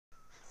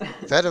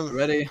Bet him.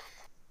 Ready?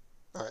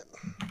 Alright.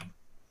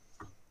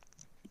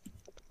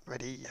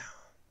 Ready.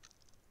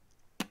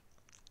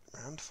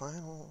 Round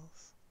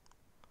finals.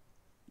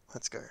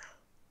 Let's go.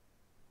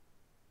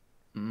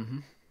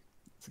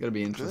 It's gonna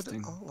be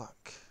interesting. Good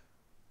luck.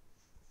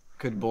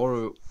 Could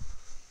Boru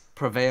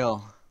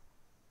prevail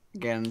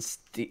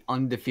against the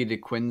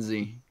undefeated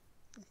Quinzee?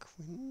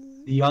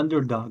 The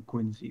underdog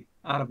Quinzee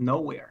out of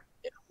nowhere.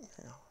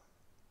 Yeah.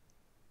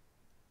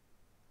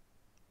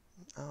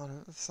 Out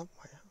of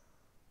somewhere.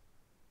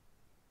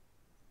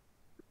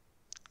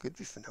 Could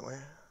be from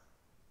nowhere.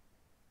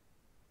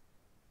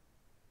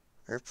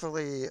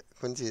 Hopefully,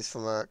 Quincy is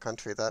from a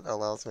country that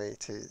allows me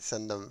to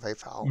send them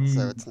PayPal,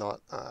 so it's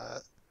not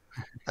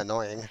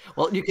annoying.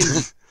 Well, you can.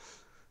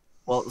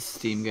 Well,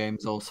 Steam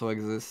games also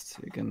exist.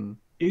 You can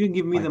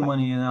give me the Wi-Fi.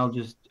 money and I'll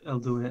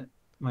do it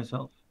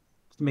myself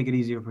to make it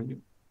easier for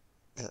you.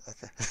 Yeah,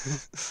 okay.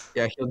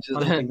 Yeah, he'll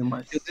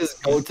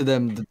just go to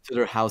them to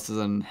their houses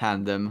and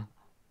hand them.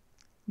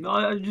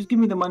 No, just give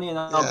me the money and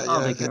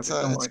I'll take care of it.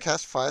 Don't it's worry.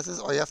 cash prizes.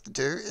 All you have to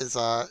do is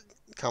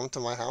come to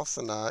my house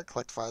and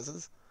collect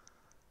prizes.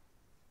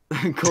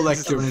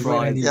 Collect your Great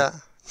prize. idea. Yeah.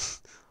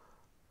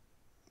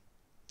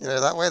 You know,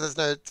 that way there's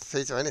no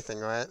fees or anything,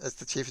 right? It's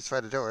the cheapest way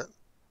to do it.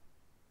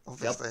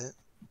 Obviously. Yep.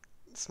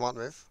 Smart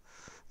move.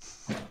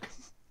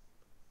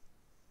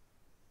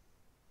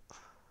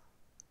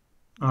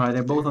 Alright,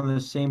 they're both on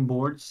the same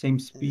board, same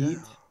speed.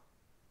 Yeah.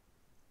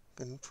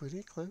 Getting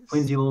pretty close.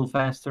 Quinzee a little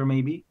faster,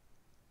 maybe.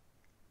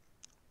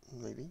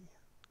 Maybe.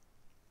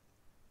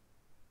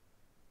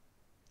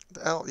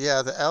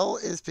 The L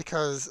is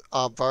because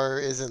Boru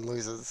is in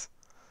losers.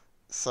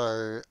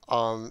 So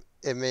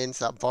it means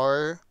that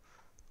Boru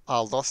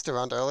lost a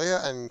round earlier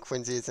and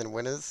Quinzee is in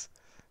winners.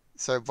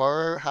 So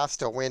Boru has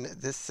to win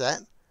this set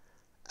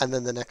and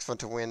then the next one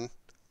to win.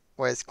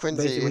 Whereas Quinzee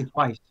basically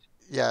twice.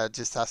 Yeah,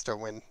 just has to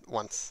win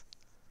once.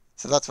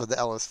 So that's what the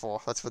L is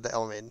for. That's what the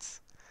L means.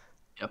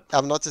 Yep.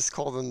 I'm not just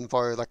calling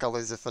Boru like a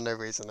loser for no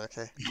reason,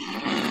 okay?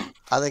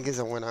 I think he's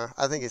a winner.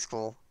 I think he's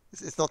cool.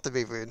 It's not to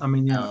be rude. I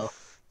mean,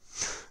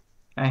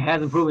 I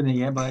haven't proven it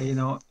yet, but you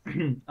know,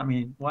 I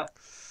mean, what?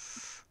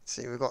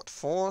 See, we got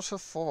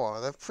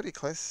 4-4. They're pretty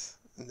close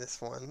in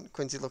this one.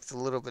 Quincy looks a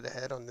little bit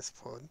ahead on this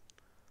board.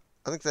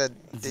 I think they're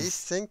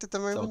desynced at the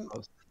moment. So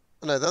close.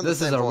 No, they're on this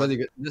the same is a board. really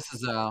good. This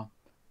is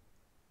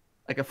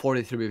like a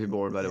 43 BP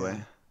board, by the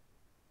way.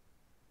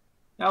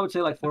 I would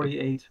say like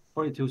 48,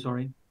 42.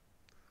 Sorry.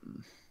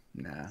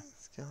 Nah.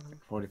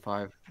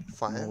 45.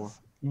 5. More.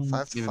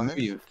 5 to 5.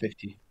 Maybe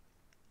 50.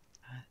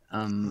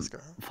 Let's go.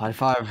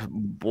 5-5.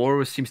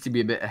 Boru seems to be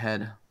a bit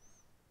ahead.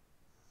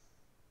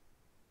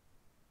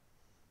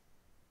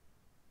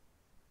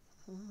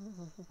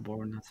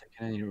 Boru not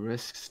taking any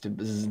risks.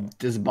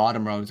 This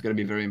bottom row is gonna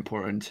be very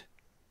important.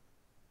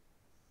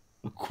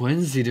 But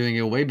Quinzee doing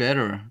it way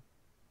better.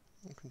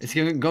 Is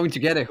he going to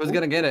get it? Who's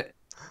gonna get it?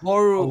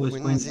 Boru.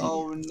 Quinzee.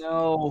 Oh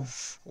no.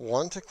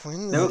 1 to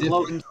Quinzee. They were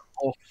close. Difference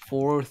of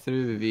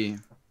 4-3 V.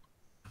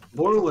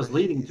 Boru was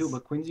leading too,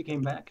 but Quinzee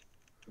came back.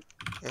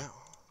 Yeah.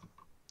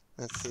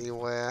 Let's see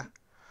where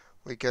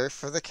we go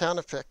for the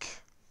counter pick.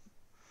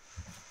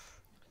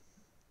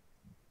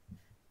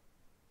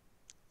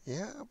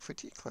 Yeah,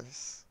 pretty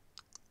close.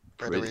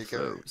 Where do we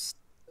go?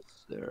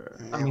 There.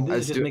 I mean,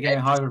 this is just making it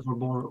harder for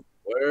Boru.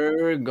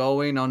 We're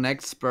going on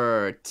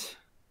expert.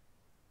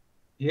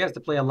 He has to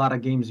play a lot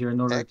of games here in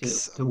order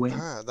to win.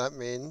 That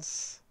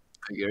means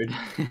Figured.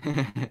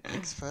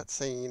 expert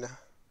scene.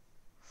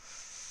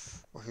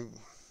 Woohoo.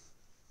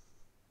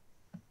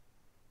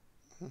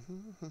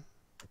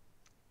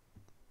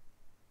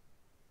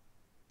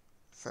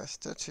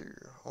 First to 2.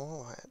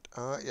 Alright.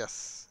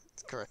 Yes.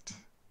 It's correct.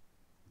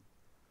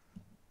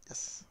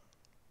 Yes.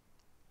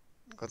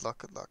 Good luck,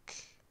 good luck.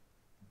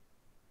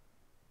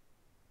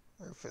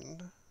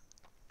 Opened.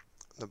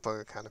 The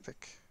bow kind of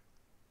pick.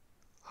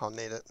 I'll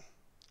need it.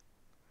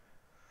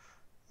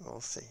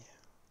 We'll see.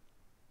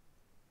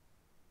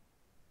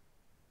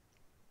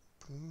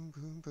 Boom,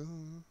 boom,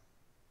 boom.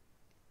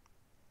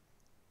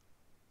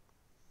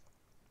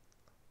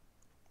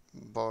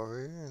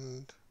 Boru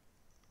and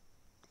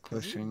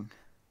Pushing.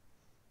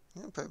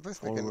 Yeah, but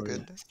both making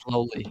good.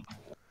 Slowly.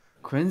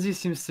 Quinzee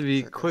seems to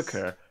be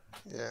quicker.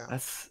 Yeah.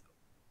 That's.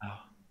 Oh.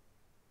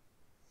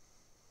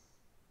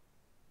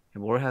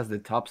 Boru has the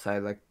top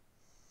side like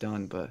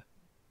done, but.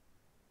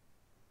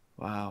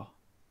 Wow.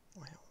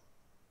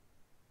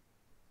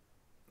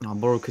 No,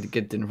 Boru could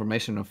get the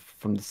information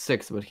from the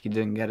 6, but he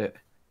didn't get it.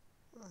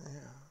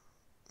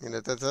 Yeah. You know,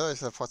 there's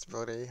always a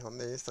possibility on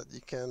these that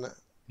you can.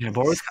 Yeah,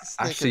 Boru's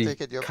actually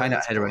kind of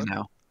ahead right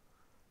now.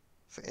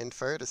 For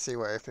info to see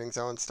where openings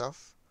are and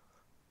stuff.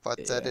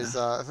 But that is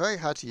very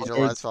hard to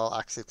utilize while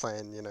actually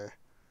playing, you know.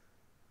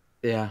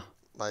 Yeah.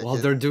 Like well,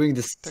 they're doing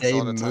the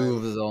same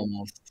moves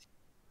almost.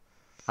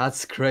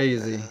 That's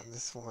crazy.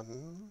 This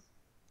one.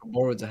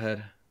 Boru's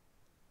ahead.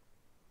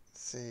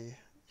 Let's see.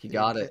 He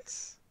got it.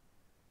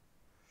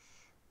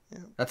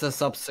 Yep. That's a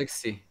sub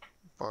 60.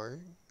 Boru.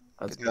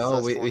 Let's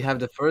go. We have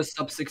the first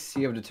sub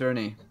 60 of the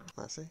tourney.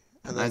 I see.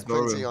 And then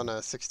Quinzee on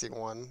a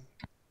 61.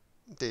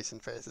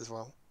 Decent phase as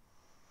well.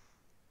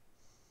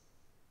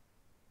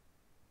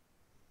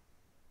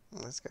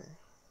 Let's go.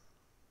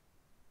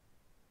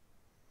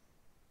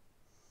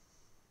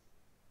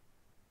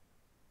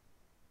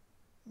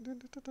 Dun,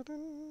 dun, dun, dun,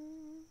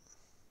 dun.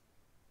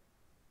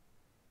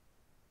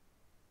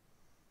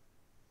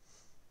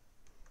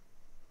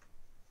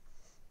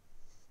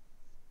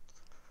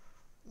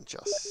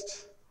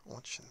 Just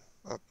watching.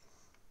 Oh.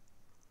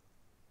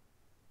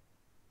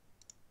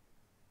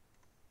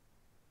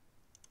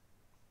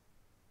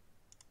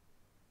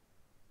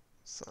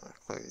 So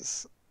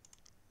close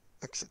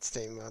exit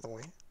Steam, by the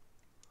way.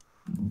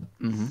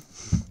 Mm-hmm.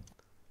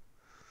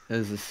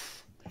 Is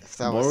this If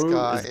that was Boru?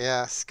 Scar, Is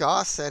yeah,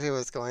 Scar said he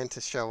was going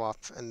to show up,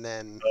 and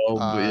then oh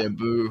yeah,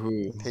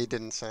 boo-hoo. he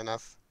didn't show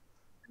enough.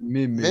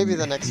 Me, me, Maybe me.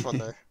 the next one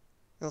though.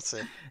 We'll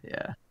see.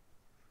 Yeah.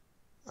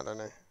 I don't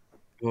know.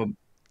 Well,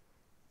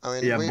 I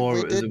mean, yeah, we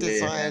Boru is did way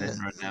ahead design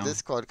right now.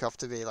 this quad cup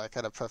to be like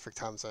at a perfect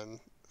time zone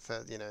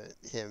for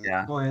him.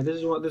 Yeah. Oh yeah,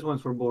 this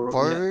one's for Boru. Yeah,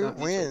 Boru he's right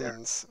there.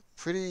 wins.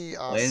 Pretty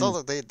Wins.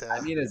 solid lead I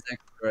there. mean, it's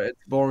extra. It's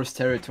Boru's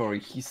territory.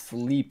 He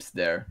sleeps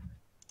there.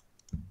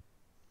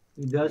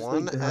 He does sleep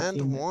One there. I've and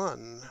seen it.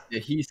 one. Yeah,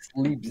 he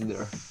sleeps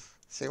there.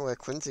 See where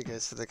Quinzee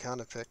goes for the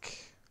counter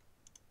pick.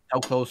 How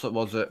close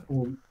was it?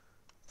 Oh,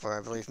 For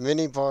I believe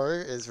Mini Boru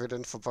is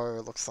written for Boru,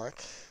 it looks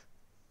like.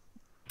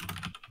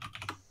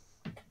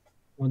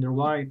 wonder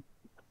why.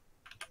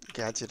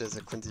 Gadget is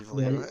a Quinzee Yeah,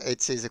 believer.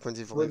 HC is a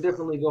Quinzee we'll believer.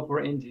 definitely go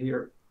for end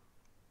here.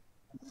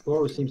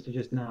 Boru seems to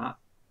just not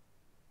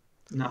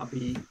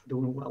be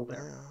doing well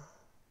there.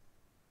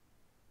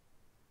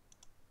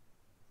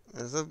 Yeah.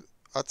 There's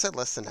I'd say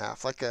less than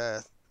half, like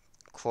a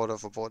quarter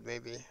of a board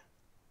maybe.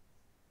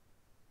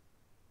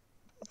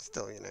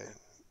 Still,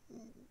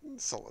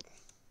 solid.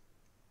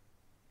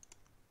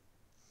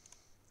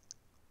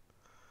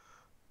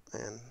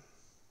 And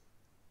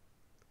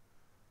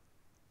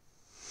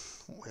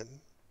win.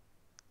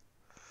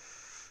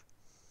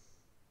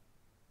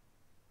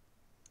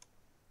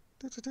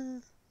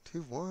 Do-do-do.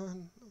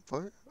 2-1.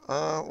 Well,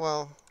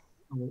 Oh,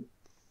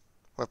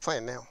 we're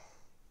playing now.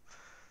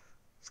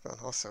 It's going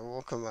also.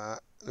 Welcome,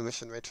 the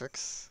Mission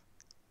Matrix.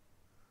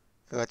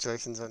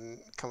 Congratulations on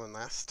coming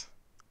last.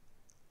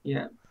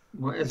 yeah,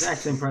 well, it's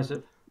actually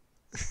impressive.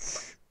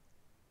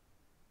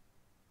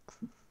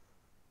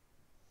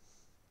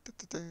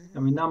 Do-do-do. I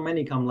mean, not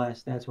many come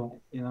last. That's why,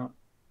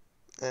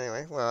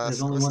 Anyway, well,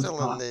 there's only we're one still in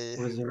spot the.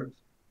 reserved.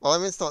 Well, I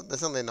mean,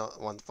 there's only not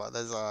one spot.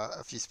 There's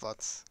a few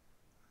spots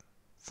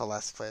for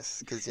last place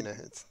because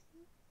it's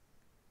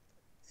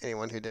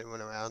anyone who didn't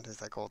win a round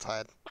is like all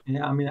tied.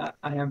 Yeah, I mean,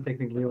 I am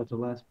technically also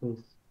last place.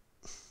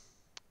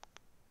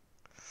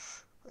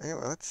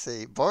 Anyway, let's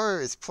see.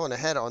 Boru is pulling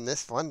ahead on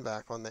this one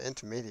back on the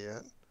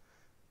intermediate.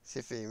 See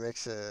if he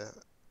makes a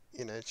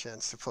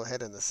chance to pull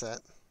ahead in the set.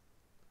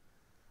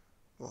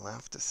 We'll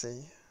have to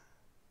see.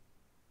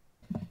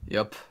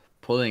 Yep,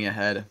 pulling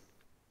ahead.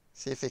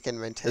 See if he can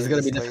This maintain is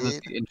gonna this be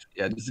lead. definitely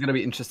yeah. This is gonna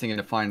be interesting in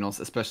the finals,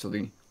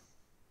 especially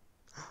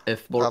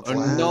if A Boru.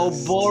 No,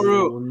 blast.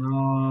 Boru. Oh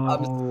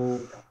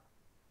no!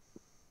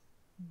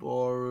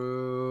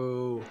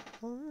 Boru.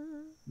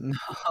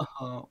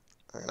 No.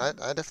 I mean,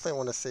 I definitely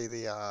want to see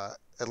the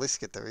at least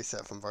get the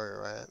reset from Boru,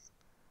 right?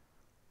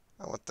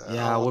 I want the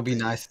Yeah, it would be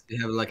nice to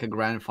have like a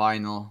grand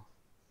final.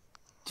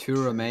 Two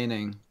True.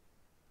 remaining.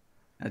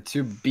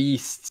 Two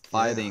beasts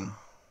fighting.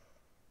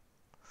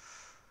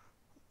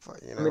 But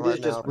I mean, this right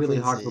is just now really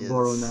hard for Quinzee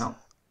Boru is now.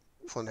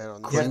 pulling ahead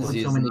on He has this put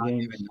Quinzee so is many not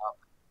games. giving up.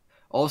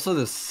 Also,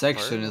 this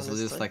section Boru is on his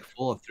just thing. like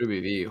full of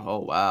 3BV. Oh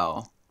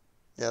wow.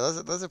 Yeah,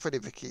 those are pretty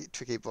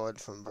tricky board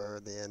from Boru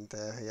at the end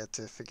there. He had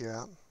to figure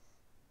out.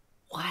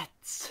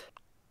 What?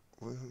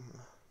 Woo.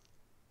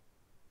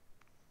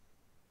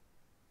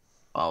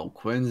 Oh,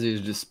 Quinzee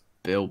is just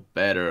built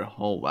better.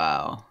 Oh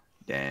wow.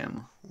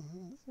 Damn.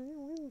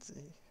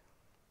 Quinzee.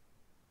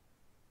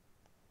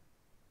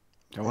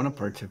 I want to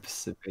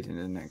participate in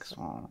the next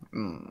one.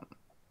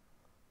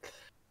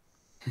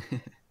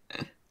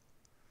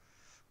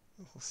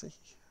 We'll see.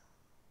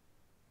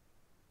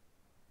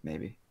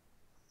 Maybe.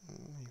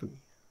 Maybe.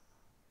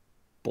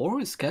 Boru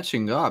is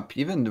catching up,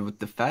 even with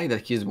the fact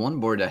that he's one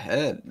board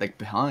ahead, like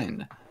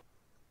behind.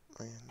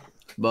 Man.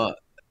 But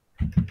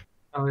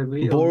Oh,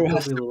 Boru it'll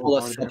has be a to little pull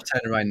a harder. sub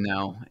 10 right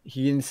now.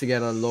 He needs to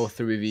get a low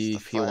 3V It's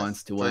if the he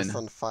wants to both win.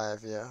 on 5,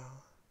 yeah.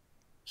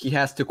 He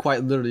has to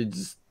quite literally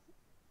just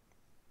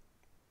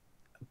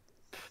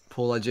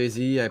pull a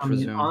JZ, I I mean,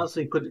 presume.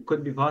 honestly,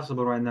 could be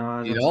possible right now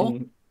as You I'm know?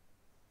 seeing.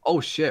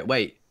 Oh shit,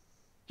 wait.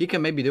 He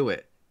can maybe do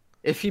it.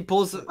 If he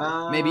pulls,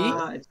 maybe?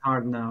 It's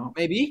hard now.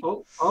 Maybe?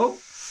 Oh, Oh,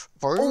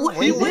 Boru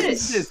he did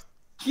wins. it!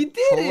 He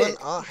did Pulling it!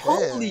 ahead.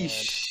 Holy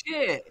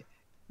shit!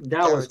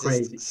 that Go was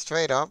crazy. just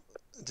straight up,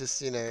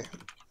 just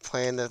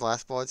playing the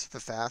last board super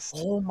fast.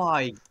 Oh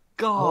my Holy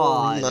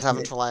god! Not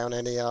having shit. to rely on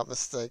any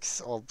mistakes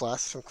or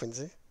blasts from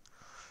Quinzee.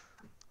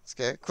 It's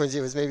good.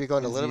 Quinzee was maybe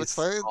going a little Quinzee bit is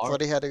slow, Scar.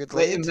 but he had a good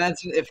Wait, lead.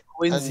 imagine if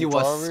Quinzee And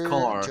was Boru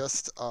Scar.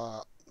 just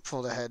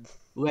pulled ahead.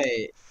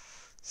 Wait,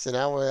 So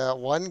now we're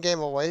one game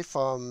away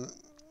from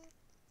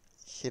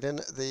hitting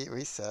the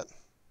reset.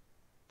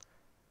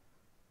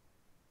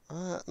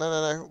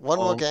 No. One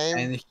more game.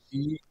 and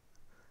he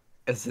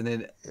It's an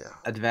Yeah.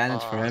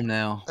 advantage for him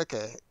now.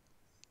 Okay.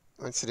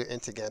 Wants to do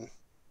int again.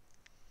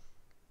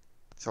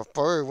 So if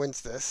Boru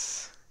wins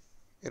this,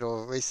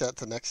 it'll reset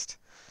the next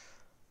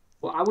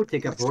Well, I would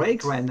take a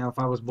break round. right now if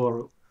I was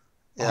Boru.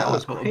 That Yeah.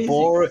 was crazy.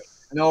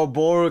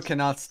 Boru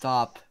cannot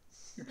stop.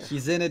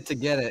 He's in it to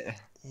get it.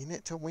 In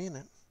it to win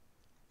it.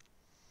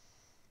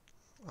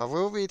 I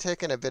will be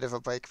taking a bit of a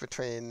break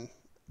between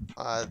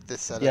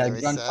this set and Yeah, the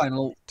grand reset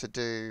final. to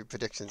do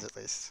predictions at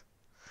least.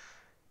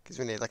 Because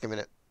we need like a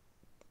minute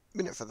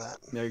for that.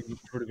 Yeah,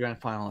 for the grand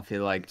final, I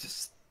feel like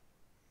just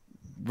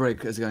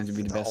break is going to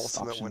be the The best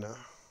ultimate option. winner.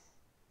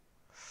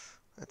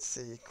 Let's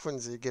see.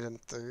 Quinzee getting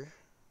through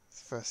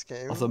his first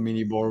game. Also,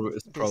 Mini Boru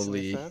is Decently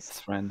probably fast. his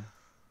friend.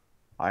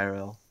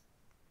 IRL.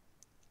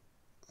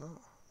 Oh,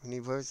 Mini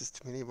Boru's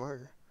just Mini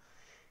Boru.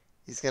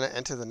 He's gonna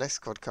enter the next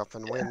Quad Cup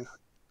and win.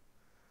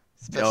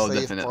 Especially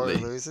if Boru definitely.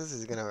 loses,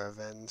 he's gonna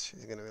revenge.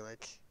 He's gonna be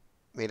like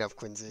meet up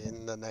Quinzee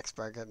in the next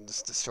bracket and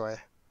just destroy.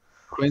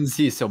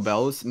 Quinzee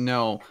Sobels?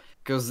 No,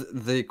 because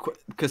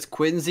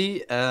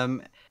Quinzee.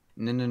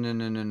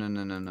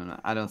 No.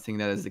 I don't think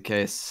that is the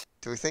case.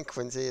 Do we think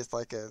Quinzee is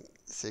like a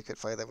secret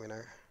player that we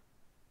know?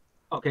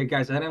 Okay,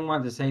 guys, I didn't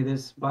want to say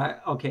this,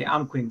 but okay,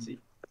 I'm Quincy.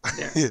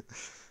 There.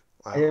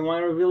 Wow. I didn't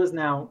want to reveal this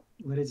now,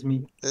 but it's me.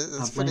 I'm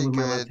It's playing pretty with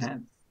my left good.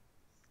 hand.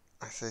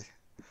 I see.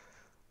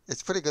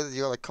 It's pretty good that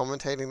you're like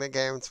commentating the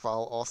games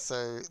while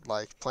also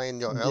like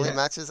playing your early Yeah,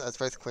 matches as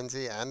both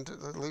Quincy and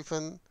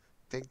Lupin,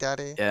 Big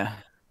Daddy. Yeah.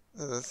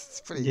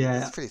 It's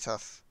yeah, pretty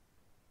tough.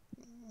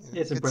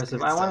 it's Good, impressive.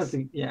 good I wanted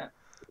stuff. to, yeah.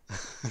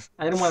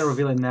 I didn't want to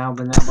reveal it now,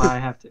 but I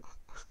have to.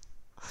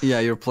 Yeah,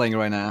 you're playing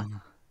right now.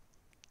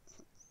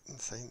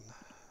 Insane.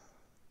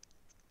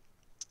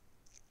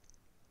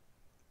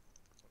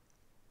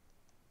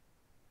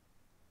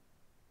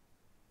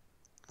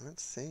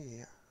 Let's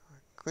see.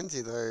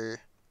 Quincy though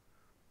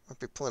might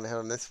be pulling ahead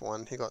on this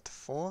one. He got to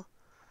 4.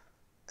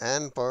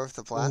 And both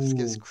the blast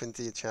gives Ooh,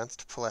 Quincy a chance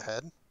to pull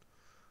ahead.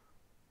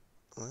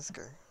 Let's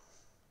go.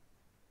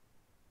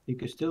 you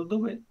could still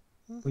do it.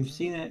 We've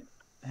seen it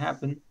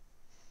happen.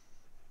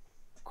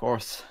 Of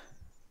course.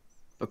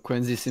 But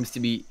Quincy seems to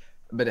be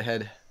a bit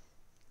ahead.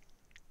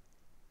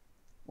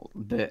 A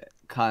bit,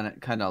 kind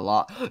of a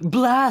lot.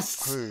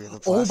 Blasts! Ooh, the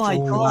Oh blast my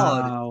Oh,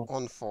 god! wow.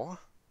 on 4.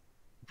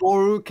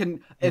 Boru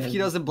can, if Yeah, he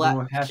doesn't blast,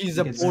 Boru has he's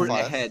to a get board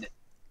that. 5. ahead.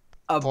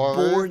 A Boru,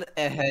 board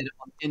ahead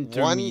on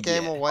 1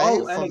 game intermediate. away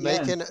Oh, and from again.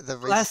 making the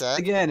Blast reset,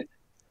 again.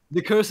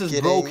 The curse is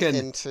getting broken.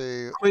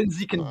 into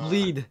Quincy can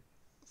bleed.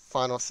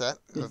 final set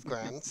of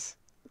grands,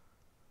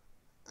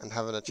 and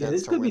having a Yeah, chance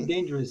this to could be win.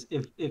 dangerous.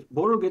 If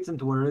Boru gets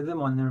into a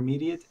rhythm on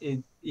intermediate,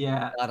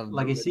 Out of the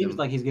like it seems rhythm.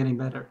 like he's getting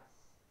better.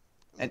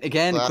 And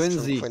again, Blast from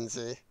Quincy.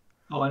 Quincy.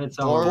 Oh, and it's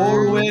over.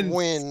 Boru Boru wins.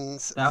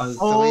 wins That was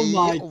Oh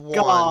my 3-1.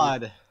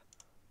 god.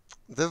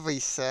 The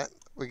reset.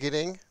 We're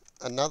getting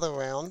another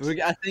round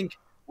I think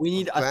we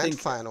need, of grand a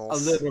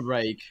finals. little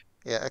break.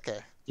 Yeah, okay.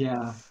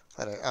 yeah.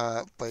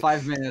 Later. Break.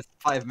 5 minutes.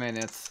 5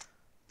 minutes.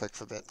 Break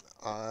for a bit.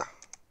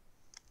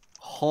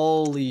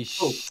 Holy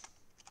Oh.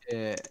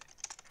 shit.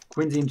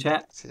 Quincy in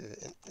chat.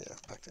 Yeah,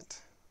 back into.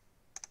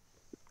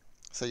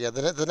 So yeah,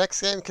 the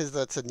next game, because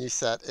that's a new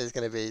set, is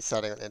going to be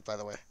starting on it, by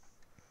the way.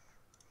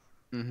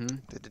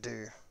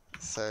 Mm-hmm.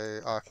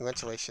 So,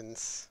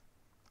 congratulations.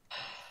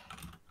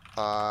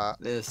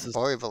 This is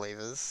Boru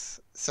believers.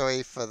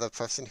 Sorry for the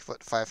person who put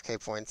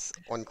 5k points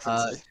on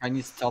Quincy.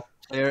 Chinese top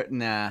player.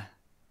 Nah.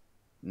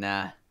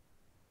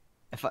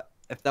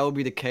 If that would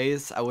be the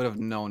case, I would have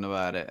known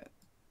about it.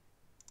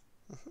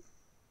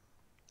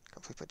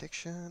 Complete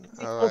prediction.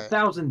 Alright,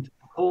 12,000.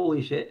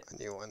 Holy shit. a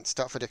new one.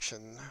 Start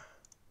prediction.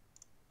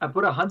 I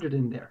put 100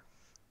 in there.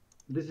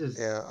 This is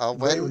Yeah,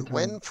 great when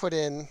return. put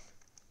in.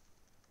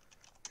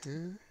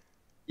 Who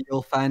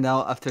You'll find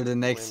out after the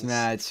next wins?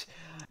 match.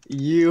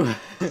 You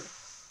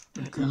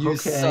Okay.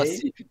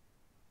 sussy.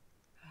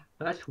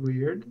 That's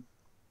weird.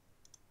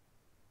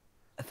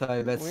 I thought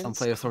I bet some wins?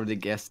 players already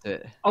guessed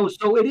it. Oh,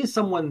 so it is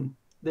someone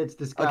that's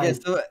this guy. Okay,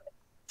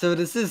 so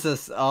this is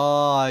this.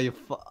 Oh,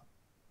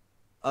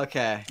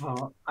 okay.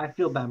 Oh, I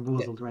feel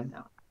bamboozled right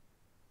now.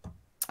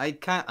 I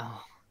can't.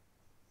 Oh.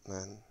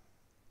 Then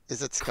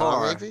is it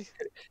Scar maybe?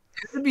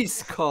 It could be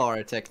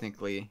Scar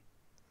technically,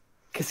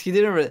 because he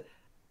didn't.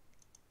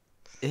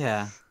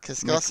 Yeah. Because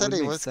Scar said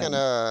he was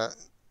gonna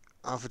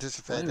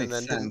participate That and then makes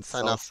didn't sense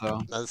sign up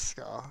also. as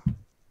Scar.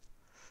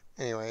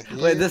 Anyway,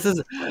 Wait, this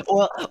is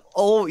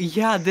oh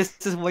yeah, this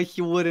is why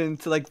he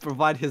wouldn't like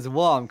provide his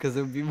WOM because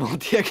it would be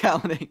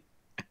multi-accounting.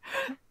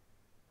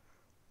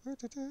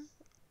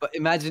 But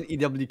imagine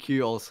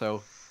EWQ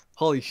also.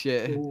 Holy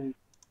shit. Ooh,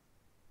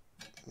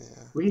 Yeah,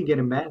 we can get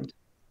him banned.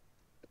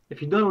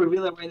 If you don't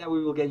reveal it right now,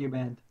 we will get you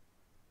banned.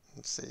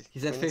 let's see.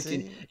 He's at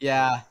 15. Quincy?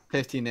 Yeah,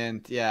 15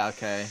 int. Yeah,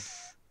 okay.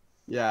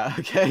 Yeah,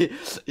 okay.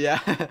 Yeah.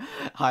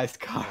 Hi,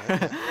 Scar.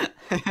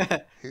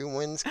 Who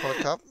wins Quad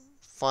Cup?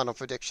 Final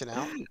prediction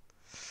out.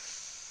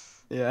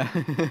 Yeah.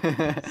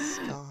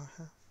 Scar.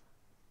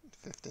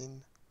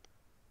 15.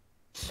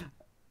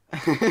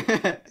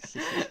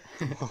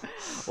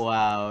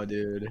 Wow,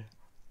 dude.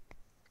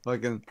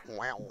 Fucking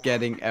Wow.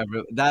 getting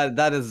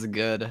that is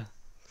good.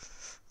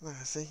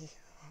 See?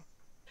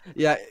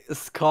 Yeah,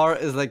 Scar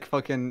is like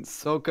fucking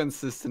so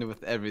consistent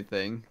with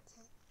everything.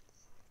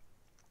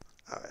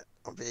 Alright,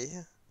 I'll be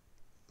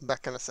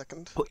back in a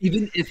second. But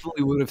even if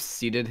we would have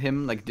seeded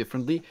him like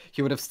differently,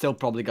 he would have still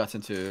probably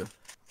gotten to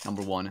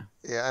number one.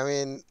 Yeah, I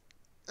mean,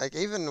 like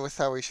even with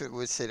how we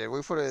seed it,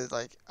 we put it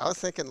like I was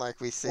thinking like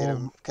we seed Oh,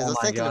 him because I oh was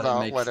my thinking god, it about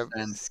makes what a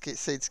sense.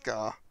 seed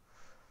Scar.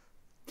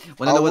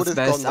 Wanna I know would what's have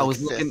gone best? I like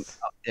was looking, fifth.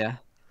 yeah,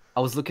 I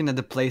was looking at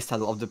the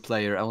playstyle of the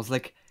player. I was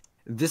like,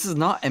 this is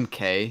not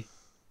MK.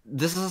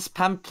 This is a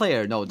spam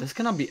player. No, this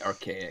cannot be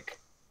archaic.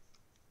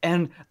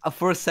 And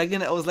for a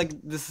second, I was like,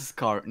 this is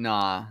Scar.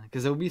 Nah,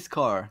 because it would be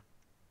Scar.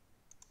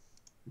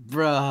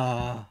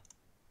 Bruh.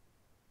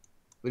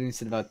 What did you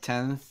say about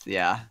 10th?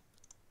 Yeah.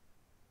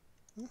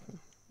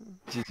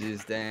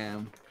 GG's,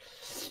 damn.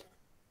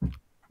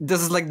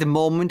 This is like the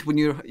moment when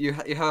you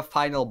have a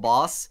final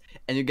boss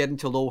and you get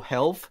into low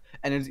health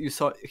and he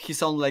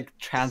suddenly like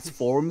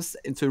transforms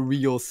into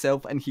real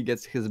self and he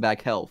gets his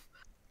back health.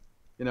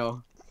 You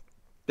know,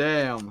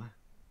 damn.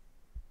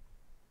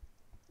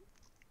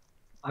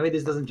 I mean,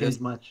 this doesn't Yes.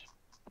 change much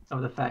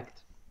of the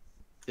fact.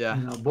 Yeah.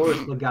 You know, Boris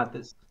still got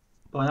this.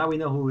 But now we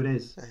know who it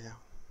is. Yeah.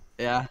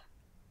 Yeah.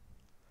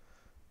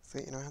 See,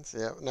 you know,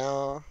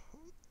 yeah.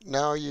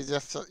 Now you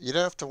don't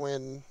have to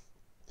win.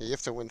 You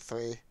have to win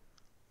 3,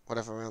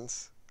 whatever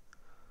rounds.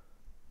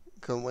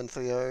 You can win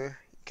 3-0. You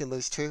can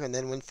lose 2 and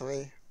then win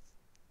 3.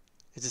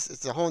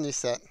 It's a whole new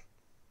set.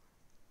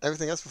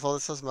 Everything else before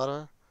this doesn't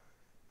matter.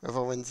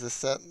 Whoever wins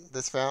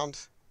this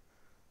round,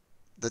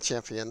 the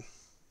champion.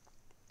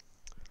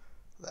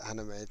 The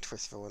anime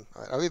twist villain.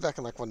 Alright, I'll be back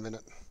in like 1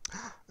 minute.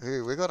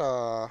 Ooh, we got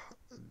a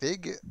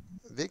big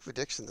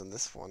predictions in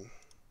this one.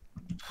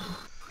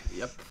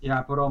 Yep. Yeah,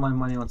 I put all my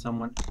money on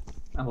someone.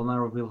 I will not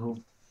reveal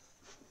who.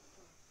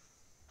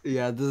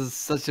 Yeah, this is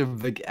such a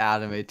big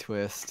anime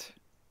twist.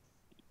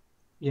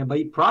 Yeah,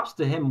 but props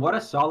to him. What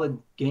a solid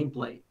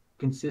gameplay.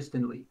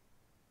 Consistently.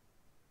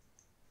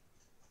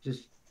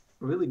 Just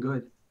really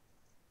good.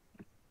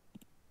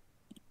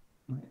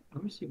 Right,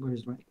 let me see where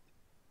he's ranked.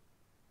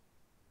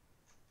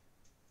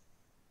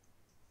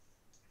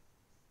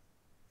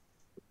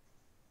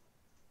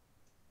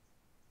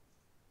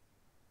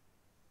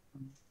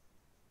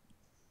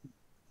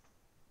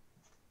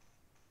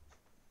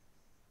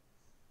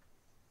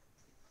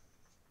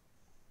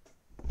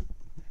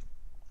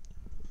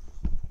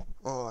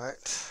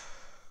 Alright.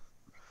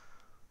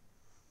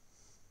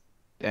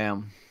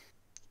 Damn.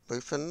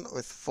 Lupin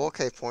with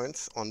 4k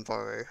points on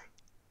Boru.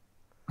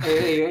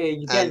 Hey,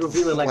 you can't And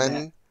reveal it like that.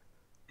 when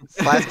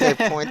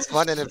 5k points,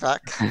 running it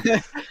back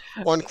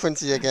on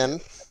Quinzee again.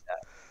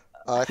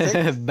 I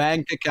think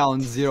Bank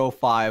account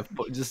 05.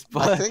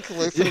 I think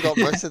Lupin got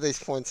most of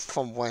these points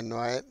from Wen,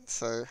 right?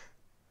 So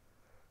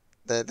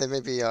they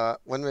may be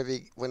Wen may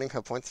be winning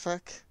her points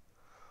back,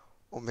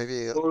 or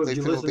maybe Or if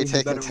you're Lupin will be listening, you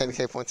taking better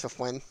 10k points off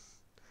Wen.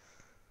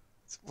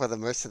 It's whether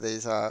most of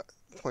these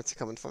points are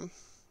coming from.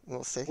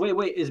 We'll see.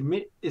 wait. Is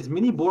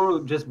Mini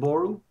Boru just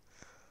Boru?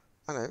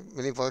 I don't know.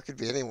 Mini Boy could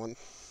be anyone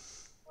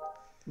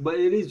But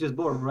it is just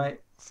Boru, right?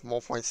 with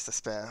more points to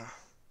spare.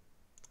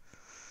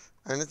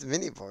 And it's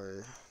Mini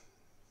Boy.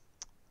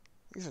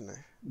 I don't know.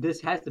 This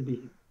has to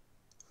be.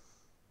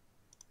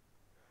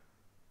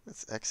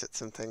 Let's exit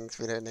some things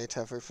we don't need to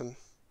have open.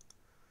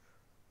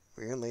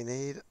 We only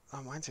need a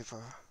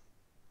minesweeper.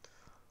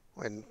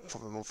 When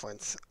probably more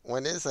points.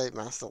 When is a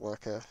master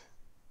lurker?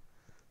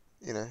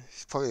 You know,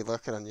 she's probably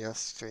lurking on your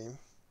stream.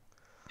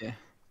 Yeah.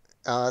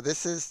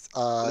 This is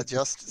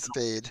just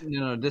speed.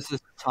 No, this is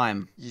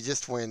time. You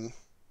just win.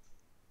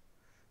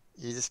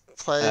 You just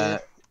play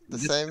the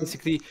This same.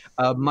 basically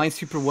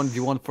minesweeper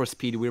 1v1 for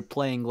speed. We're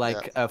playing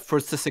like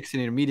first to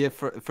 16 intermediate,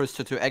 first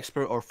to 2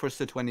 expert, or first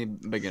to 20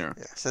 beginner.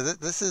 Yeah. So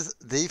this is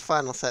the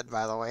final set,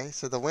 by the way.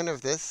 So the winner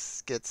of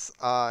this gets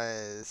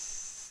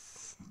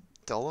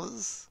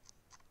dollars,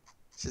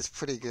 which is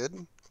pretty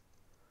good.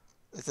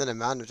 It's an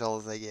amount of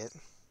dollars they get.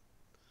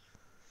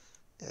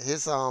 Yeah,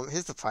 here's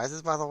the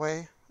prizes, by the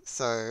way.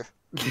 So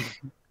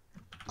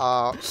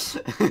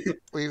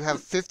we have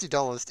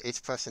 $50 to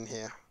each person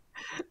here.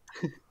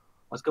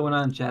 What's going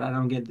on, chat? I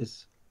don't get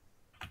this.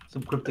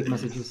 Some cryptic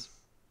messages.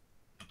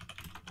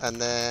 And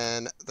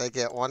then they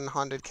get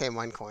 100k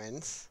mine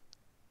coins.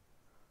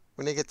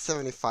 When they get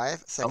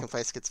 75, second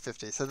place gets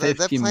 50. So they're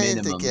 50 planning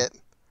minimum. to get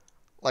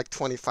like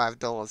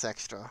 $25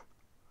 extra.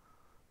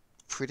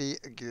 Pretty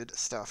good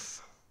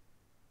stuff.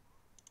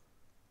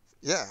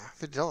 Yeah,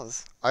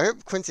 $50. I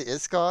hope Quincy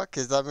is Scar,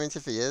 because that means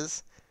if he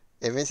is,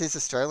 it means he's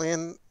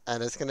Australian,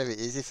 and it's going to be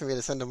easy for me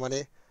to send him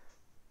money.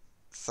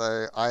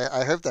 So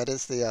I hope that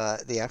is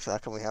the actual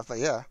outcome we have. But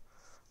yeah,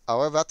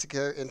 we're about to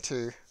go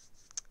into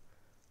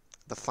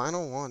the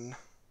final one.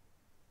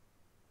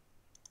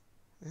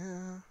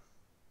 Yeah.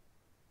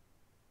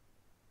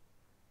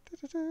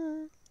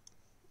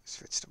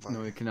 Switch to bar.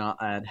 No, we cannot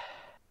add.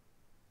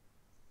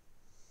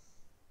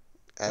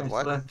 Add I still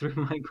what? have 3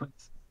 mic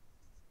coins.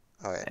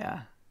 Oh yeah.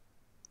 Yeah.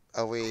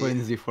 Are we?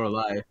 Quinzee for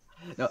life.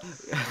 No.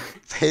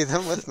 Pay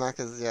them with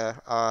Macca's,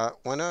 yeah.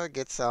 Winner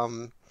gets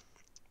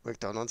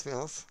McDonald's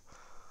meals.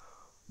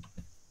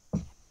 I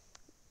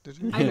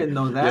didn't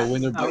know Yeah, that.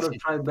 winner I would bucks.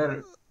 have tried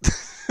better.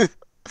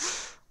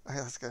 Okay,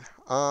 let's go.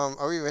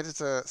 Are we ready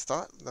to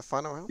start the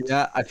final round?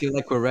 Yeah, I feel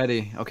like we're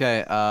ready.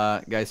 Okay,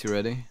 guys, you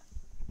ready?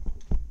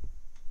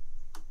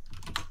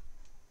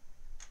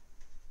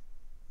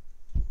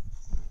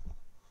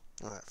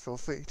 Alright, feel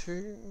free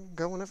to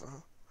go whenever.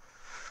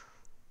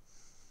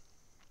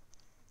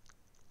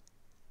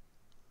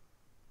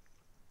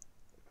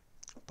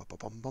 Bum, bum,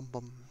 bum, bum,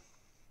 bum.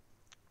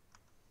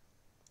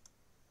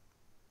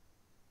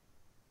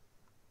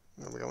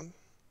 Where are we going?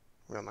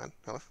 We're on 9.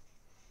 Hello.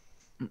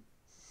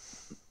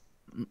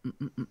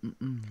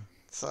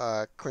 It's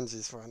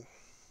Quinzee's run.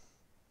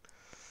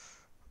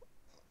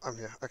 I'm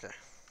here. Okay.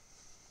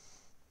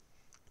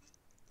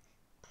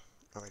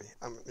 I'm ready.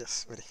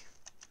 Yes, ready.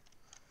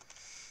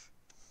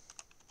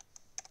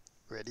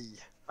 Ready.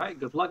 All right,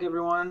 good luck,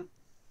 everyone.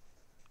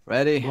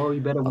 Ready? Boru,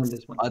 you better win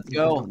this one. Let's You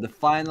go. better The win.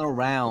 final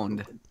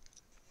round.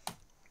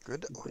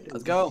 Good. You better Let's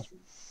win go.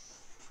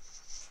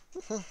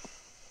 this one.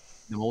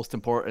 The most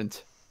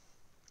important.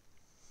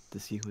 To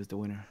see who's the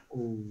winner.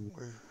 Oh,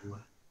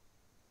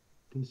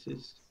 this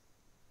is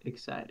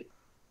exciting.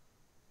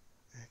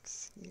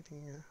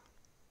 Exceeding.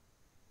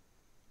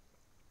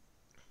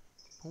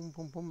 Boom,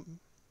 boom, boom.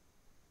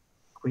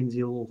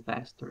 Quinzee a little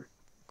faster.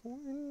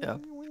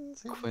 Yep.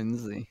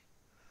 Quinzee.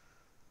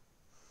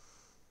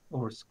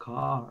 Or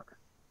Scar.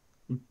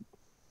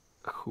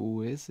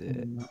 Who is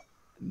it? Mm,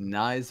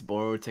 Nice,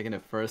 Boru taking the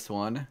first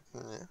one.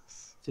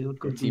 Yes. Still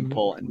could be Team me.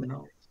 Poland. Who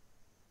knows?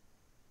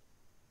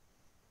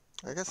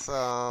 I guess if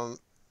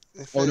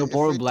Oh no, if we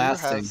Boru do have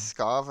blasting.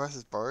 Scar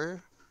versus Boru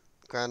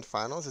grand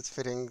finals, it's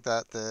fitting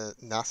that the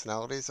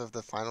nationalities of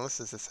the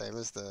finalists is the same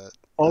as the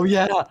Oh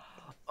yeah.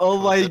 Oh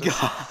my commentators.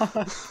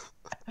 god.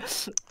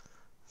 So,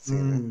 you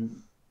know,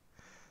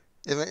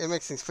 Mm, it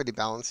makes things pretty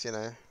balanced, you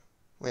know.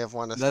 We have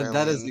one That is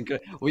Australian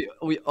incredible.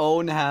 We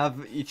own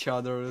have each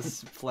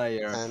other's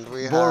player. and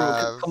we Boru,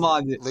 have come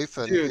on,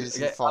 Lupin, dude. who's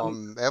Okay,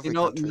 from you every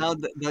know country.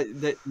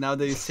 now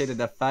that you say that,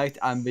 the fact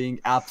I'm being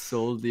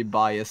absolutely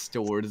biased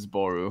towards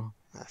Boru.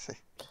 I see.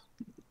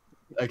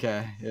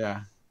 Okay,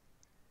 yeah.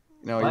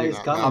 No, Bias you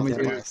Now the commentary.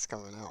 commentator. bias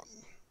coming out.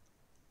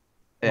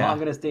 Well, I'm Yeah.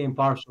 gonna stay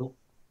impartial,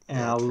 and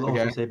Yeah, I will okay.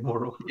 also Okay. say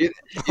Boru. You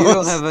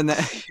don't have an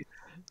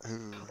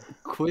Ooh.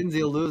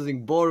 Quinzee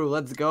losing. Boru,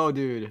 let's go,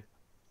 dude.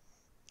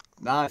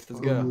 Nice, let's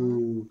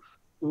go.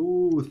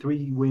 Ooh,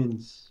 3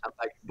 wins. I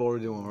like Boru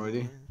doing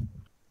already.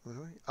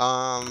 Really?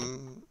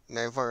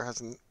 Navar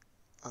hasn't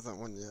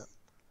won yet.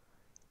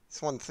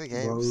 He's won 3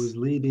 Boru's games.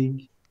 leading.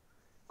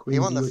 He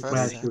won Quinzee, the you're first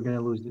trash. set. You're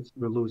gonna lose this.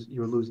 You're losing.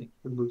 You're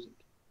losing.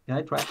 Can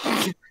I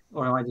trash?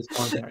 Or am I just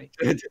commentary?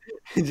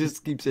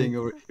 Just keep saying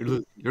over.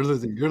 You're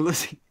losing. You're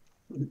losing.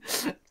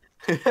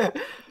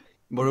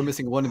 Boru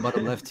missing one in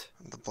bottom left.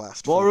 The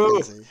blast from Boru!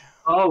 Quinzee.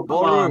 Oh, come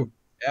Boru! on.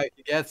 Yeah,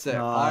 he gets it,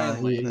 Nah,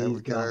 finally. There he's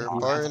we got it. go. He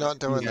Boru has it. not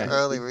doing the Okay.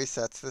 early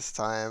resets this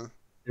time.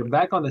 They're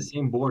back on the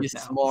same board He's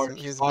now. smart.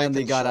 He He's finally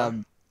making got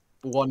sure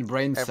a one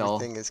brain cell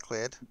everything is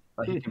cleared.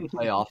 that he can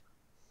play off.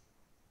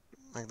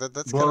 Like that's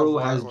kind of Boru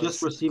what has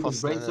just was received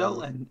his brain costing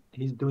cell, him. and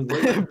he's doing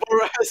way better.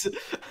 Boru has...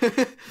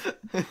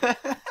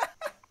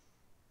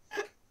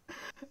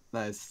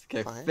 Nice.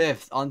 Okay, Fine.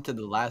 5th, on to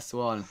the last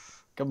one.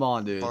 Come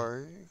on, dude.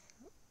 Boru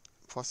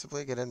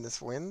possibly getting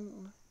this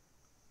win.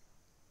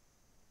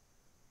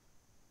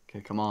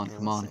 Okay, come on, Yeah,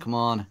 come we'll on, see. come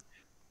on.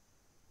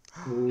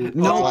 Ooh,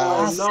 No, oh,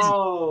 blast.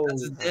 no!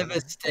 That's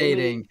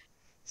devastating.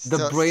 The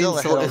Still, brain still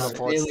ahead cell on is the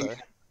points failing.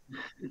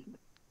 though.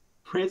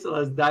 Brain cell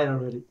has died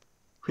already.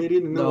 We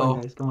need a new No.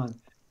 one, guys. Come on.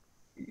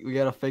 We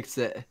gotta fix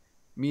it.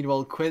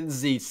 Meanwhile,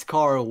 Quinzee,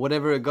 Scar,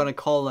 whatever you're gonna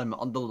call him,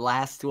 on the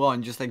last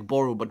one, just like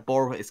Boru, but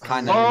Boru is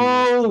kind of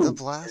Oh! The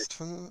blast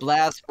from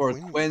blast for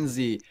Quinzee.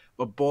 Quinzee,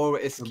 but Boru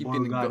is The keeping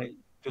Boru got it.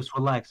 Just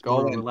relax,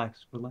 going. Boru.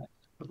 Relax.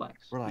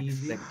 Relax,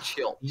 Easy. like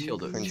chill, dude, Easy. chill,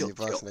 Quinzee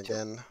blasting chill.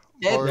 again.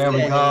 Get Boru There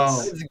we it.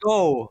 go. Let's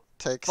go.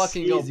 takes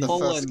Fucking go, Easy. the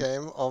first Poland.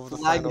 game of the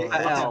Flag final the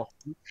round. L.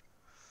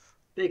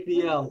 Take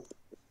the L.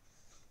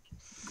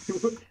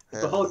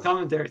 The whole Yeah.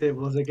 commentary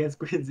table is against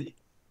Quinzee.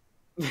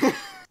 This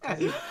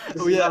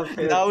Oh is yeah,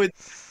 unfair.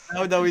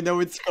 now that we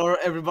know it's Scar,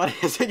 everybody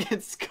is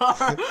against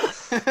Scar.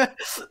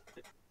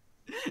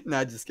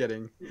 Nah, just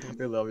kidding.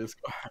 We love you,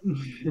 Scar.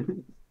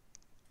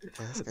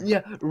 That's good.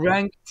 Yeah,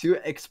 rank 2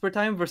 expert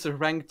time versus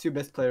rank 2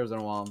 best players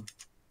on WoW.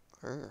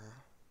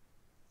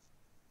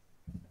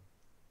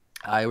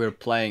 We're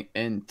playing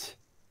int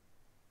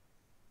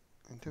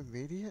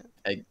Intermediate?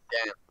 again.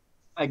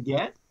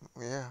 Again?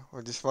 Yeah,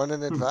 we're just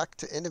running it back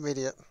to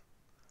intermediate.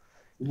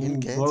 Ooh,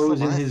 gains for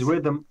Boru's in his life.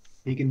 rhythm.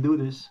 He can do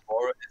this.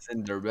 Or is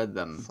in the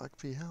rhythm. Flag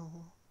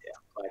PL.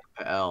 Like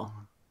PL.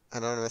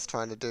 Anonymous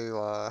trying to do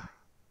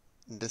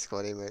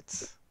Discord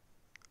emotes.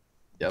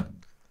 Yep.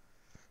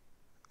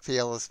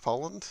 PL is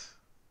Poland,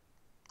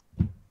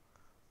 I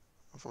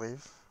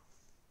believe.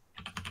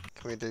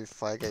 Can we do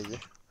flag AU?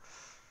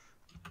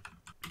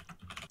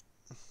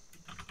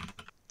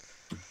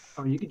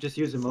 I mean, you can just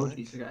use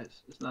emojis,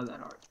 guys. It's not that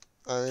hard.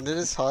 I mean, it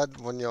is hard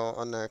when you're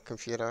on a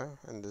computer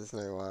and there's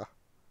no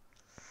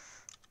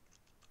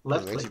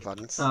Left emoji click.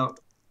 buttons. Uh,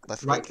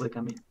 Left right click. click.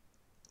 I mean,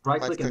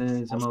 right Right click and click.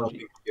 then it's Also,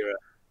 emoji. computer.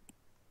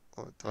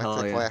 Right Hell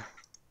click yeah. where?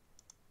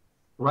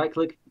 Right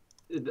click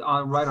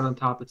on right on the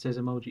top. It says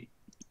emoji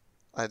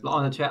I,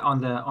 on the chat on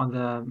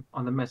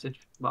the message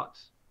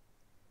box.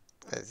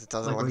 it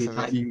doesn't Like work where you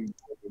for me. type.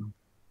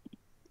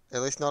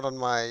 At least not on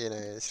my,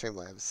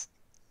 Streamlabs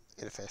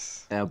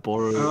interface. Yeah,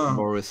 Boru, Oh,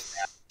 Boru is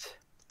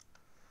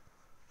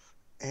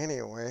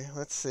Anyway,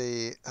 let's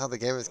see how the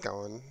game is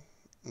going.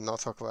 Not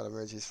talk about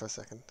emojis for a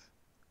second.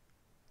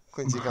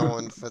 Quincy, go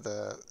on for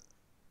the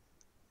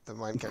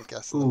Minecraft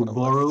guest in the ooh, bottom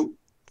left. Boru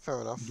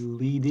Fair enough.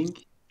 leading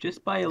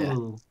just by a Yeah.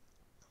 little.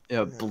 yeah,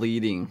 Yeah.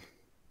 bleeding.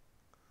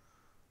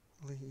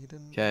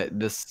 Leading. Okay,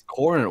 this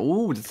corner.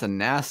 Ooh, that's a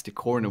nasty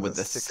corner with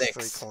the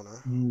 6-3 6.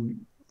 corner. Mm.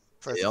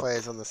 Both Yep.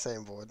 players on the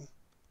same board.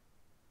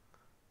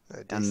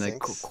 No And the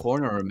D6.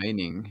 corner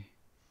remaining.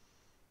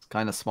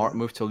 Kind of smart Yeah.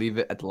 move to leave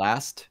it at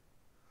last.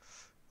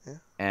 Yeah.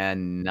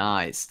 And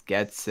nice,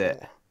 gets it.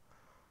 Oh.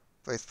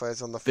 Both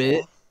players on the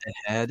Bit 4.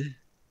 ahead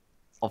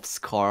of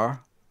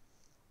Scar.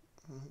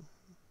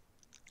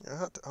 Yeah,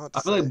 hard to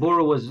I feel like say.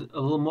 Boru was a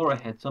little more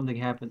ahead. Something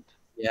happened.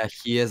 Yeah,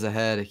 he is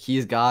ahead.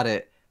 He's got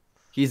it.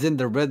 He's in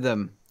the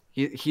rhythm.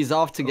 He's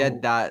off to get Oh.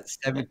 that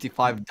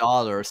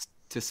 $75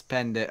 to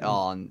spend it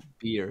on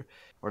beer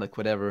or like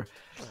whatever,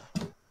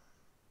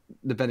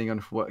 depending on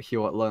what he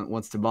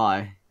wants to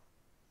buy.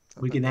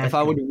 We can If ask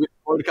I him. would win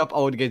World Cup, I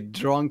would get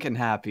drunk and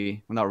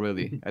happy. Not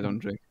really. I don't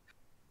drink.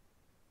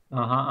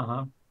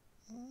 Uh-huh.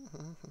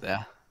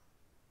 Yeah.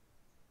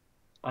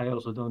 I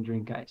also don't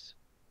drink, guys.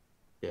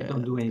 I Yeah.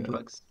 don't do any good.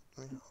 drugs.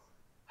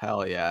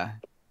 Hell yeah.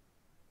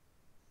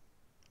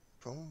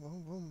 Boom,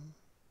 boom, boom.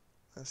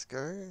 Let's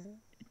go.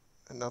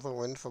 Another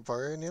win for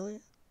Boru nearly.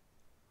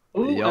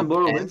 Oh, Yup, and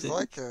Boru and wins it.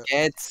 Like it.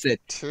 Gets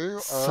it.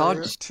 2-0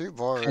 Such to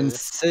Boru.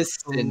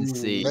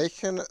 consistency.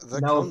 Making the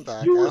Now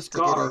comeback pure after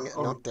Scar getting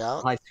or- knocked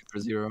out High Super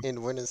Zero.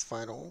 in winners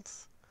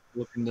finals.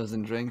 Looking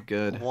doesn't drink.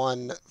 Good.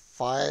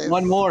 1-5.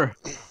 One more.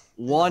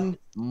 One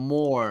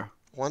more.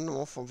 One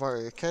more for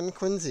Boru. Can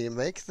Quinzee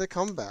make the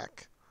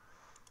comeback?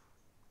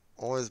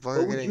 Or is What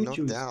Boru would getting you knocked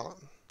choose? out?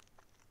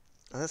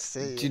 Let's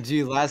see.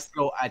 GG, last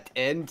go at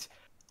end.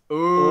 Ooh,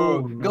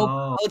 Oh, go.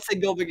 no. Let's say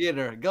go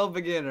beginner. Go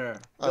beginner.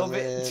 I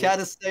mean, Chad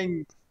is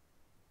saying.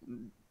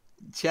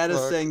 Chad is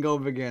Look, saying go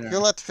beginner. you're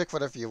allowed to pick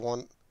whatever you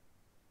want.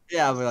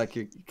 Yeah, but like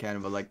you can,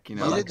 but like you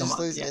know. You But did come just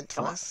on, lose yeah, int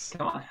come on, twice.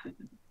 come on.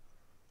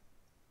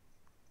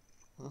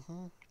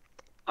 Mm-hmm.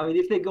 I mean,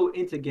 if they go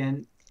int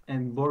again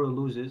and Boru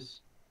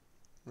loses,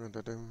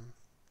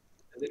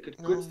 it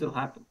could still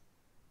happen.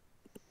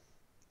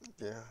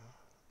 Yeah.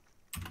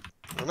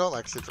 We're not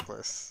like super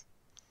close.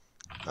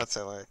 I'd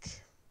say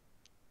like.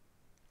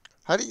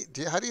 How do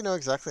you know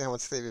exactly how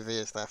much CBV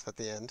is left at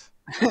the end?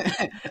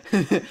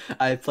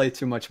 I play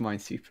too much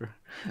minesweeper.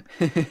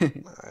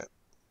 Alright.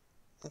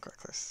 Okay,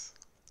 close.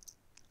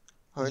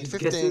 I mean, Just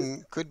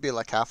 15 could be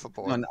like half a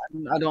board.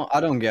 No, I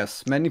don't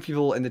guess. Many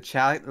people in the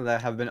chat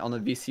that have been on the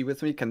VC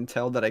with me can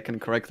tell that I can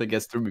correctly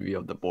guess the review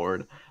of the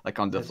board, like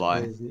on the That's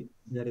fly. crazy.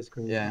 That is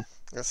crazy. Yeah.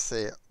 Let's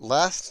see.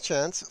 Last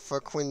chance for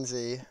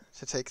Quinzee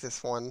to take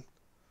this one.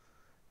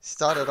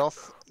 Started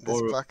off this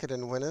Boru. bracket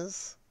in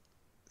winners.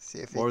 See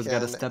if he Boru's got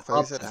to can step up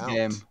close it this out.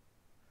 game.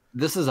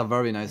 This is a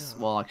very nice.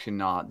 Yeah. Well, actually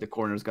not. The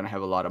corner's gonna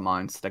have a lot of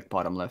mines. Stack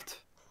bottom left.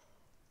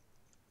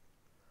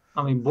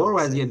 I mean, Boru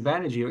has the see.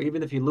 advantage here.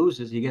 Even if he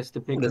loses, he gets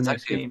to pick the That's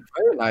next actually game.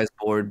 a very nice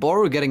board.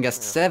 Boru getting a Yeah.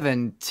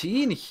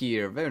 17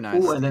 here. Very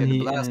nice. Oh, and then Get the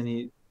he blast.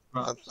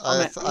 drops.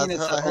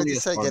 I heard you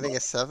say smart getting ball.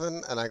 a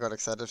 7, and I got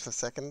excited for a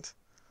second.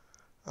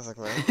 I was like,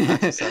 man,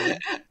 actually 7?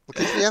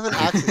 Because we haven't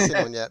actually seen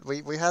one yet.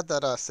 We had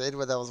that Sid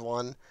where there was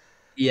one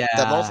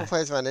that multiple Yeah.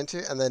 players ran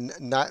into, and then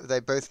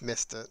they both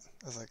missed it.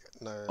 I was like,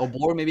 no. Oh,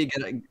 Boru maybe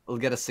will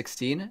get a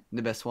 16,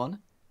 the best one.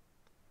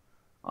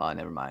 Oh,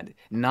 never mind.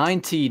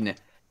 19.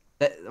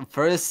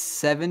 First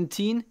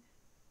 17,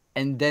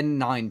 and then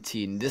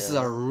 19. This is a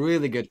Yeah.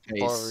 really good pace.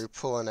 Boru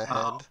pulling ahead.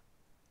 Wow.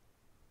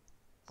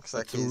 Looks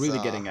like It's he's really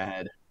getting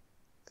ahead.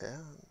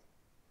 yeah,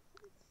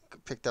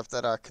 picked up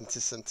that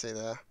consistency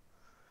there.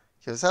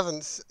 He was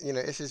having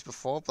issues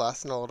before,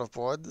 blasting a lot of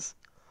boards,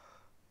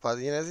 but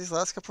these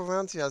last couple of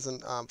rounds he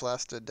hasn't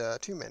blasted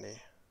too many.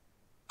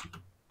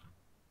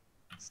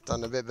 He's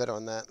done a bit better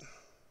on that.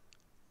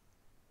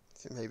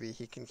 So maybe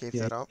he can keep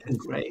Yeah, that up.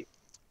 great.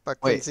 But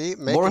Wait, Quinzee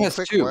Boru making has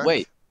quick 2. work.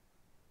 Wait.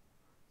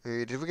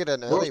 Ooh, did we get an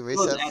Boru early was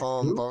reset at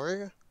from 2?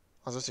 Boru? I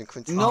was watching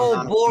Quincy.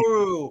 No, no.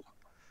 Boru.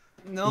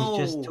 No.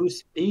 He's just too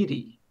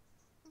speedy.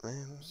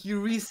 Man. He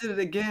reset it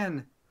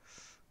again.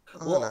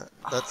 Oh, Well- no.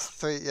 That's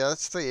 3. Yeah,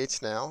 that's 3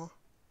 each now.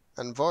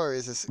 And Boru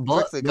is just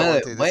But quickly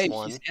going through this wait,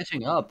 one. he's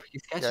catching up.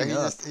 He's Yeah, catching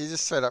up. he's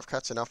just straight up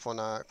catching up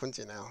on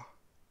Quincy now.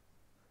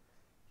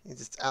 He's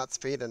just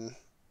outspeeding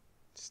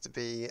just to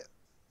be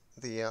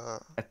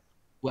the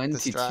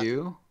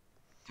 22,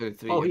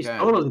 33. Oh, he's okay.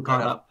 totally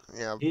caught up.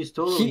 yeah. He's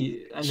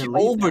totally in He the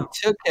lead now.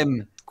 overtook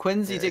him.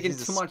 Quinzee Yeah, taking he's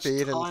too just much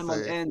speeding time on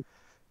through. end.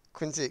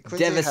 Quincy has the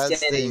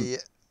Devastating.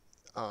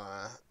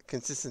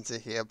 consistency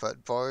here,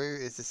 but Boru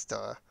is a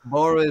star.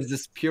 Boru is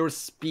just pure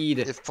speed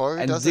If Boru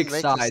and doesn't dig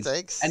make size,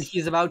 mistakes, and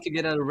he's about to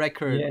get a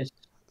record. Yes.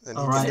 then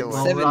All he can right. do It's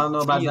it. Well, I don't know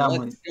about 17. that Let's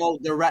one. go.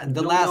 The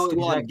Don't last know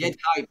one. exactly. Get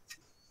hyped.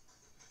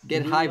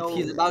 Get Do you hyped. know-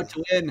 He's about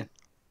to win.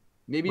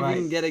 Maybe Right.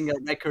 even getting a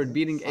record,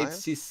 beating 5?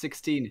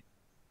 HC16.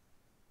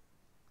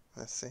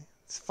 Let's see.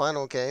 It's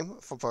final game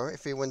for Boru.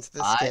 If he wins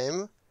this Aye.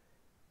 game,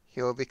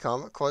 he will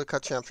become Chord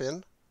Cup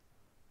champion.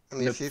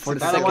 Only a few For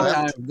the seconds second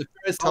second left. time. The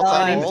first Top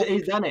right time. wall.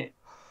 He's done it.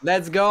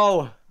 Let's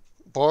go.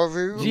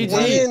 Boru GG. He's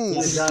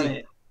wins! done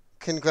it.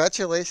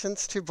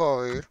 Congratulations to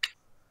Boru.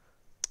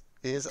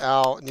 He is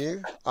our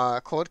new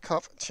Chord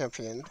Cup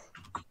champion.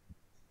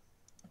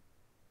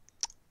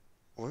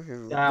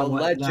 Woohoo. That The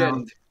one-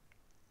 legend.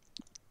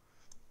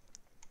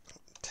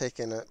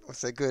 Taking it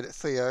with a good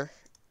 3-0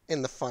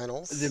 in the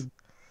finals. The-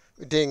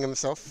 Redeeming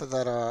himself for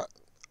that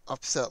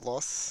upset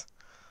loss.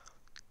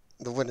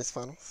 The winners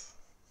finals.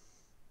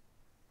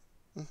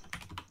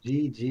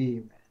 GG,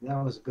 man.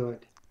 That was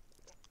good.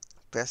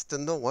 Best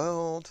in the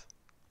world.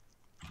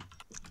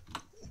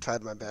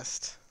 Tried my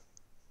best.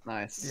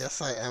 Nice.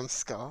 Yes, I am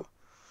Scar.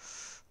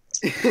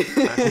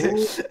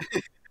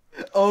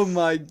 Oh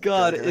my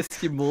god, Go, go. is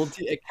he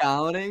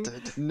multi-accounting?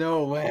 Dude.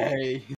 No way.